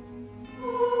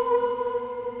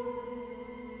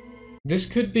 This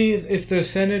could be if the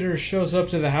senator shows up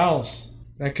to the house.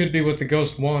 That could be what the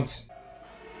ghost wants.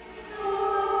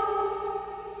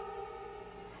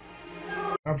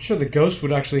 I'm sure the ghost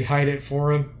would actually hide it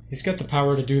for him. He's got the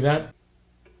power to do that.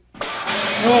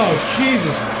 Oh,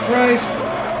 Jesus Christ!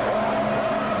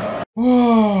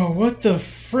 Whoa, what the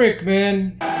frick,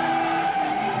 man?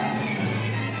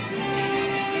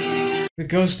 The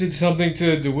ghost did something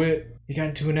to DeWitt. He got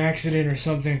into an accident or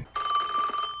something.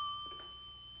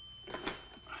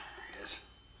 Yes.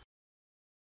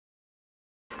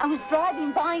 I was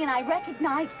driving by and I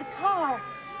recognized the car.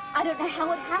 I don't know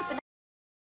how it happened.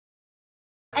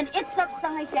 And it's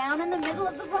upside down in the middle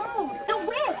of the road.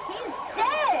 DeWitt, he's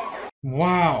dead!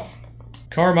 Wow.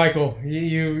 Carmichael,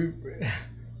 you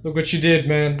look what you did,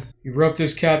 man. You roped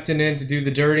this captain in to do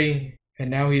the dirty, and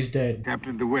now he's dead.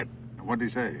 Captain DeWitt, what'd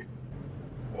he say?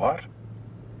 What?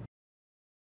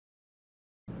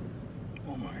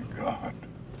 Oh my God.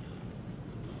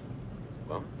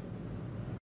 Well?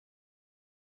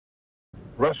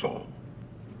 Russell.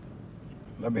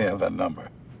 Let me have that number.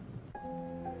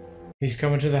 He's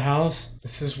coming to the house?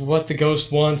 This is what the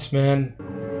ghost wants, man.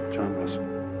 John Russell.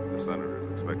 The senator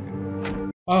is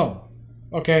expecting. Oh.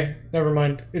 Okay, never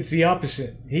mind. It's the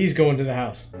opposite. He's going to the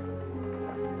house.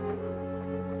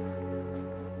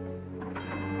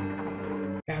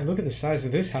 God, look at the size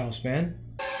of this house, man.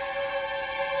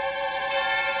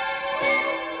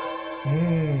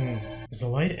 Has the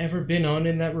light ever been on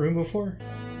in that room before?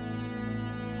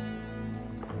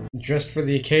 Dressed for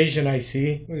the occasion, I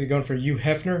see. Was he going for Hugh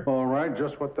Hefner? All right,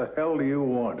 just what the hell do you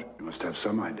want? You must have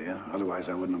some idea. Otherwise,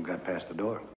 I wouldn't have got past the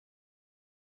door.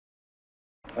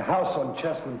 The house on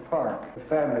Chestnut Park. The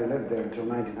family lived there until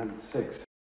 1906.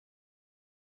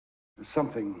 There's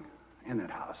something in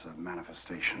that house, a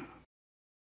manifestation.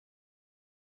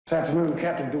 This afternoon,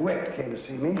 Captain DeWitt came to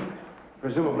see me,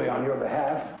 presumably on your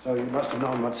behalf, so you must have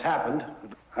known what's happened.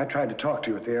 I tried to talk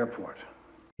to you at the airport.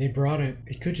 He brought it.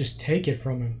 He could just take it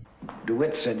from him.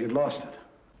 DeWitt said you'd lost it.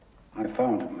 I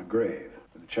found it in the grave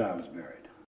where the child is buried.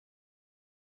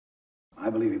 I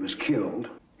believe he was killed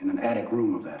in an attic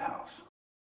room of that house.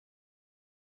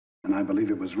 And I believe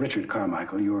it was Richard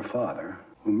Carmichael, your father,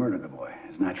 who murdered the boy,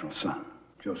 his natural son,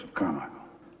 Joseph Carmichael.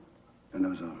 Then there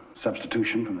was a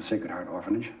substitution from the Sacred Heart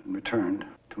Orphanage and returned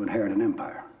to inherit an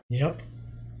empire. Yep.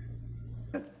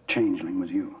 That changeling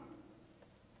was you.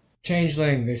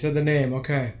 Changeling. They said the name.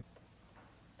 Okay.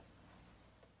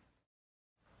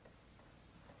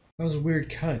 That was a weird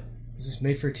cut. Was this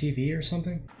made for TV or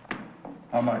something?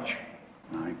 How much?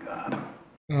 My God.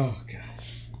 Oh,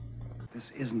 gosh. This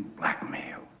isn't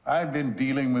blackmail. I've been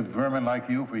dealing with vermin like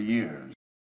you for years.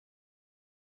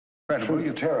 The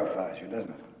truth terrifies you, doesn't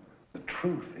it? The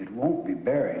truth, it won't be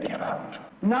buried. Get out.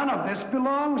 None of this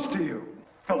belongs to you.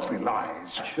 Filthy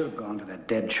lies. I should have gone to that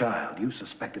dead child. You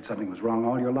suspected something was wrong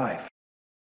all your life.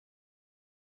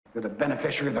 You're the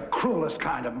beneficiary of the cruelest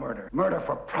kind of murder. Murder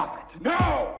for profit.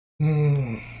 No!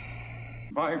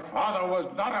 My father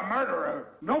was not a murderer.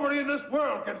 Nobody in this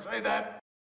world can say that.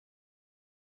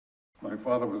 My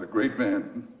father was a great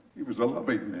man. He was a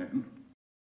loving man.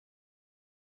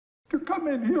 to come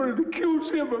in here and accuse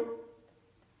him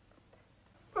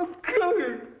of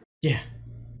killing. Yeah.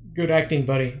 Good acting,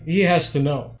 buddy. He has to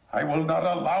know. I will not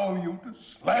allow you to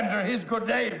slander his good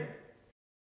name.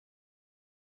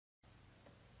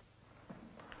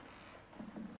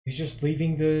 He's just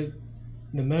leaving the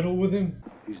medal with him?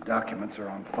 These documents are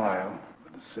on file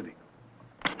with the city.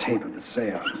 Tape of the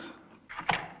seance.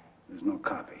 There's no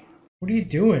copy. What are you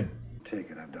doing? Take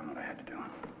it, I've done what I had to do.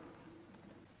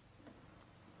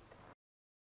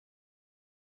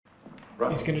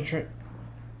 He's gonna try...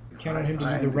 Count on him to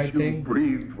do the right thing.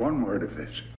 Breathed one word of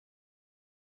this.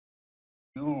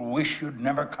 You'll wish you'd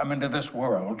never come into this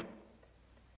world.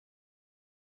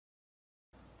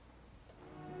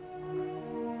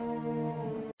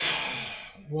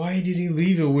 Why did he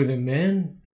leave it with him,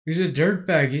 man? He's a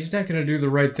dirtbag. He's not gonna do the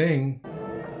right thing.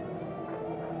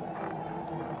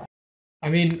 I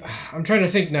mean, I'm trying to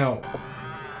think now.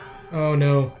 Oh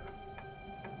no.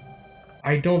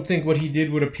 I don't think what he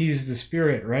did would appease the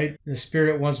spirit, right? The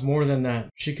spirit wants more than that.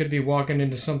 She could be walking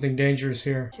into something dangerous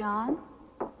here. John,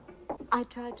 I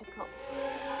tried to call.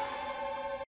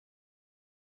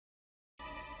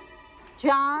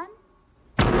 John?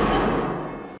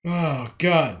 Oh,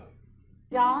 God.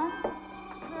 John?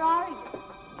 Where are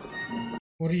you?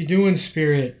 What are you doing,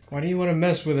 spirit? Why do you want to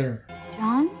mess with her?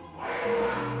 John?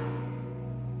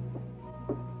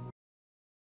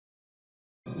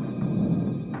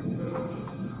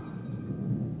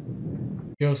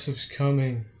 Joseph's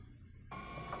coming.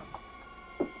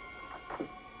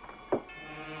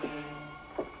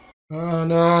 Oh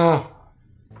no.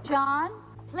 John,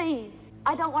 please.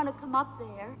 I don't want to come up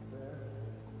there.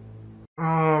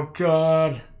 Oh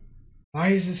God. Why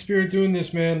is the spirit doing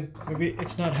this, man? Maybe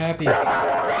it's not happy.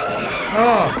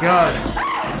 Oh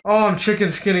God. Oh, I'm chicken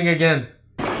skinning again.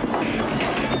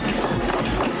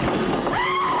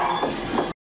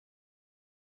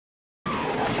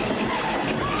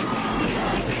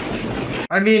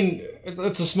 I mean, it's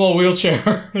a small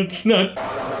wheelchair. It's not...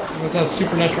 It's not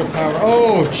supernatural power.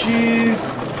 Oh,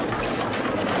 jeez.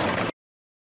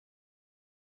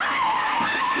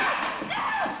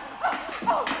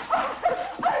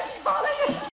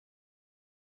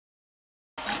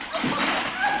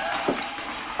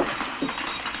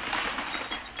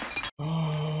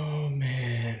 Oh,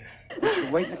 man.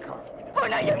 Wait in the car. Oh,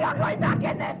 no, you're not going back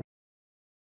in there.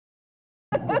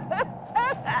 Be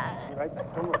right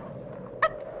back, don't worry.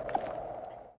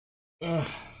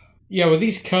 Yeah, with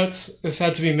these cuts, this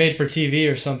had to be made for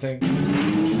TV or something.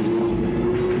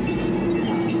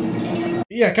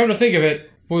 Yeah, come to think of it,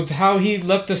 with how he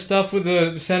left the stuff with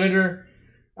the senator,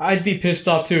 I'd be pissed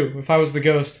off too if I was the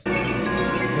ghost.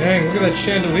 Dang, look at that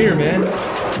chandelier, man.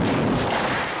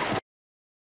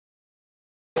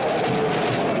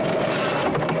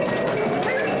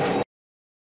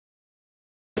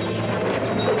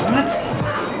 What?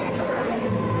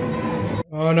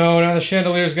 Oh no, now the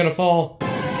chandelier's gonna fall.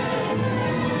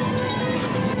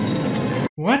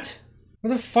 What?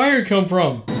 Where'd the fire come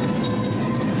from?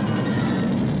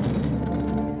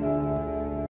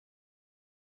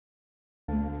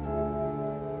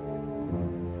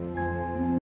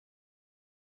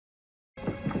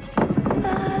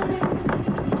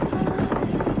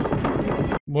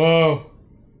 Whoa.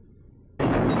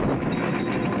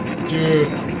 Dude.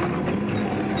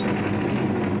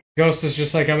 Ghost is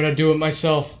just like, I'm gonna do it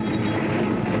myself.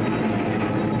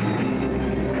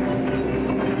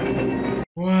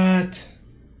 What?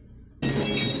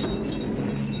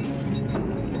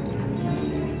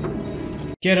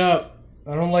 Get up.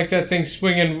 I don't like that thing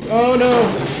swinging. Oh no!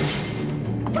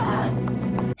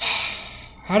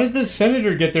 How did the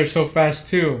senator get there so fast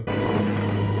too?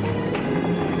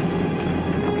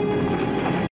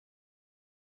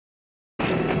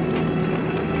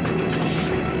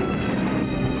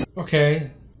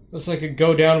 Okay, that's like a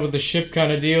go down with the ship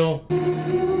kind of deal.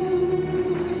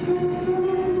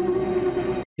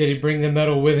 Did he bring the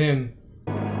medal with him?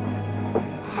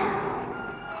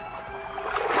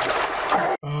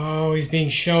 Oh, he's being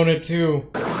shown it too.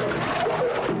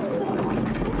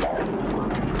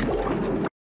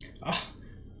 Oh,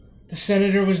 the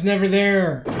senator was never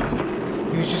there.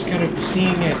 He was just kind of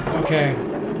seeing it. Okay.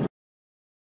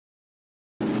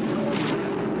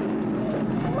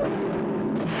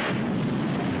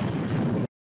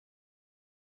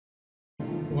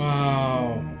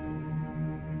 Wow.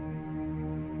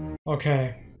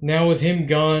 Okay. Now with him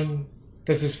gone,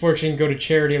 does his fortune go to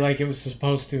charity like it was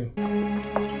supposed to?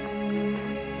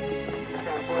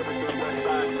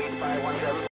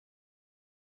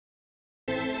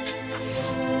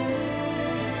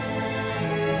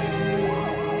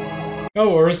 Oh,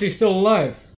 or is he still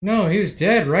alive? No, he was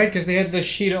dead, right? Because they had the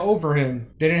sheet over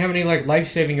him. They didn't have any, like,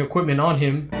 life-saving equipment on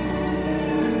him.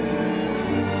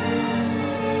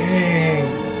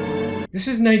 Dang. This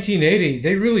is 1980.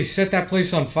 They really set that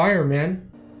place on fire,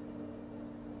 man.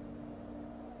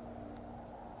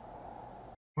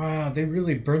 Wow, they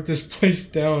really burnt this place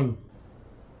down.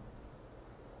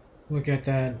 Look at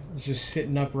that. It's just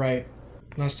sitting upright.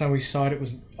 Last time we saw it, it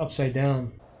was upside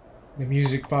down. The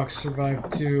music box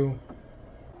survived too.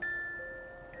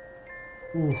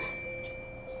 Oof.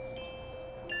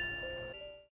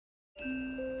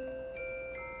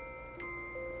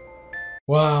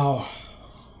 Wow.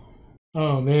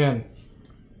 Oh man.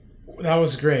 That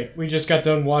was great. We just got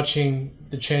done watching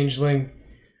The Changeling,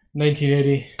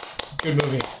 1980. Good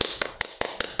movie.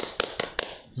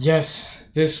 Yes,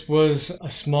 this was a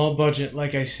small budget,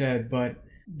 like I said, but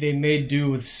they made do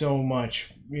with so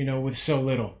much, you know, with so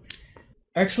little.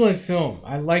 Excellent film.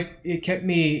 I liked it, kept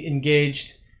me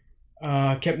engaged,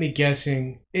 kept me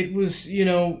guessing. It was, you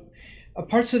know,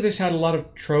 parts of this had a lot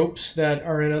of tropes that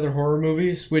are in other horror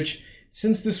movies, which,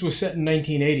 since this was set in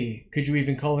 1980, could you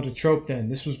even call it a trope then?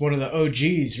 This was one of the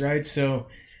OGs, right? So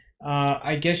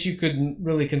I guess you couldn't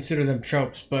really consider them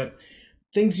tropes, but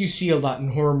things you see a lot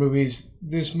in horror movies,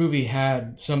 this movie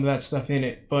had some of that stuff in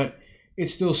it, but it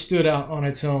still stood out on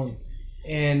its own.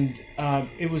 And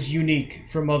it was unique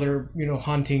from other, you know,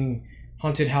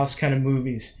 haunted house kind of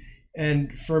movies.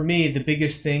 And for me, the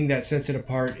biggest thing that sets it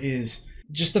apart is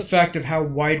just the fact of how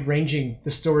wide-ranging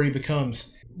the story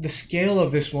becomes. The scale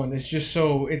of this one is just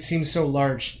so, it seems so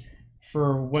large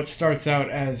for what starts out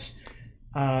as,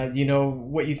 you know,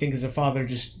 what you think is a father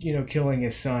just, you know, killing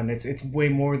his son. It's way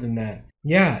more than that.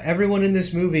 Yeah, everyone in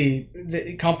this movie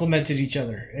complemented each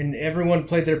other, and everyone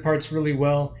played their parts really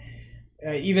well.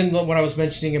 Even when I was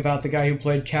mentioning about the guy who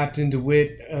played Captain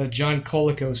DeWitt, John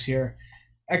Colicos here,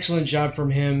 excellent job from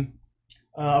him.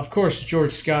 Of course,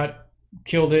 George Scott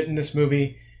killed it in this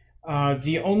movie.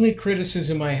 The only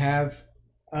criticism I have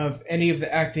of any of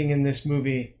the acting in this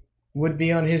movie would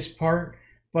be on his part,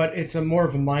 but it's a more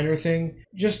of a minor thing.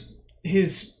 Just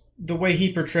the way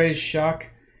he portrays shock.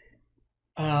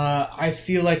 I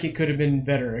feel like it could have been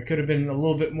better. It could have been a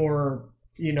little bit more,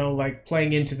 you know, like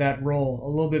playing into that role a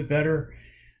little bit better.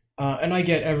 And I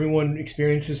get everyone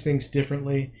experiences things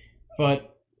differently,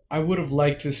 but I would have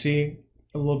liked to see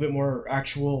a little bit more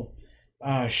actual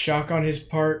shock on his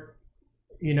part,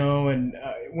 you know, and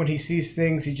when he sees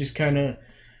things, he just kind of,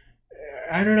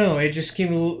 I don't know, it just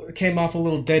came off a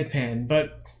little deadpan.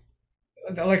 But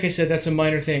like I said, that's a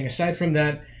minor thing. Aside from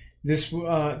that,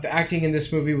 the acting in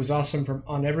this movie was awesome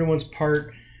on everyone's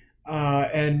part,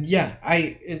 and yeah,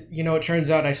 you know, it turns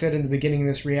out I said in the beginning of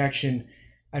this reaction,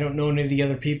 I don't know any of the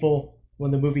other people. When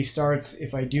the movie starts,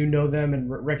 if I do know them and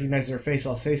recognize their face,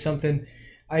 I'll say something.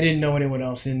 I didn't know anyone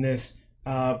else in this,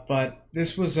 but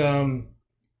this was a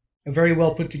very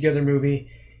well put together movie,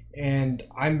 and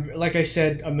I'm, like I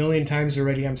said a million times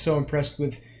already, I'm so impressed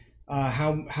with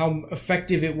how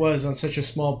effective it was on such a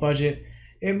small budget.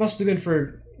 It must have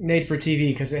been made for TV,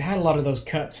 because it had a lot of those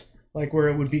cuts, like where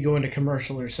it would be going to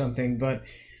commercial or something. But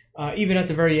even at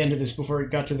the very end of this, before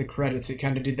it got to the credits, it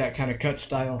kind of did that kind of cut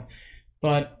style.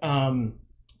 But I'm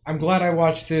glad I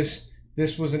watched this.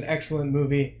 This was an excellent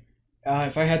movie.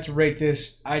 If I had to rate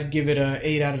this, I'd give it a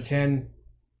 8 out of 10.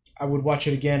 I would watch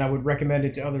it again. I would recommend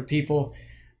it to other people.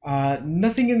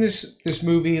 Nothing in this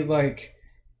movie like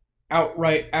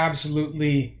outright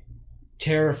absolutely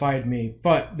terrified me,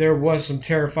 but there was some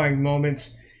terrifying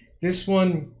moments. This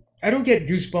one, I don't get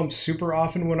goosebumps super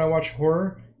often when I watch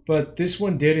horror, but this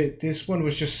one did it. This one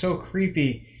was just so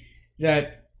creepy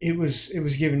that it was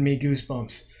giving me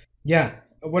goosebumps. Yeah,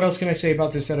 what else can I say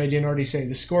about this that I didn't already say?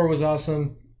 The score was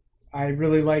awesome. I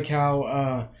really like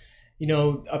how you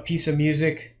know, a piece of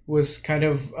music was kind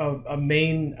of a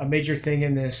major thing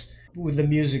in this with the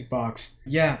music box.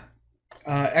 Yeah,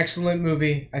 excellent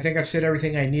movie. I think I've said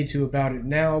everything I need to about it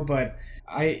now, but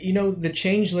you know, The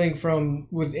Changeling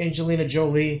with Angelina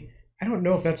Jolie, I don't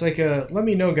know if that's like let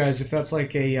me know, guys, if that's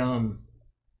like a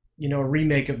you know, a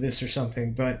remake of this or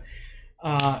something. But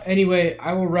anyway,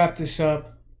 I will wrap this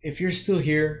up. If you're still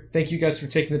here, thank you guys for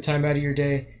taking the time out of your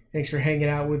day. Thanks for hanging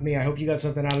out with me. I hope you got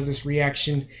something out of this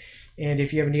reaction. And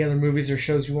if you have any other movies or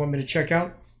shows you want me to check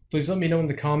out, please let me know in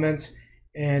the comments.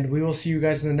 And we will see you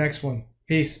guys in the next one.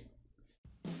 Peace.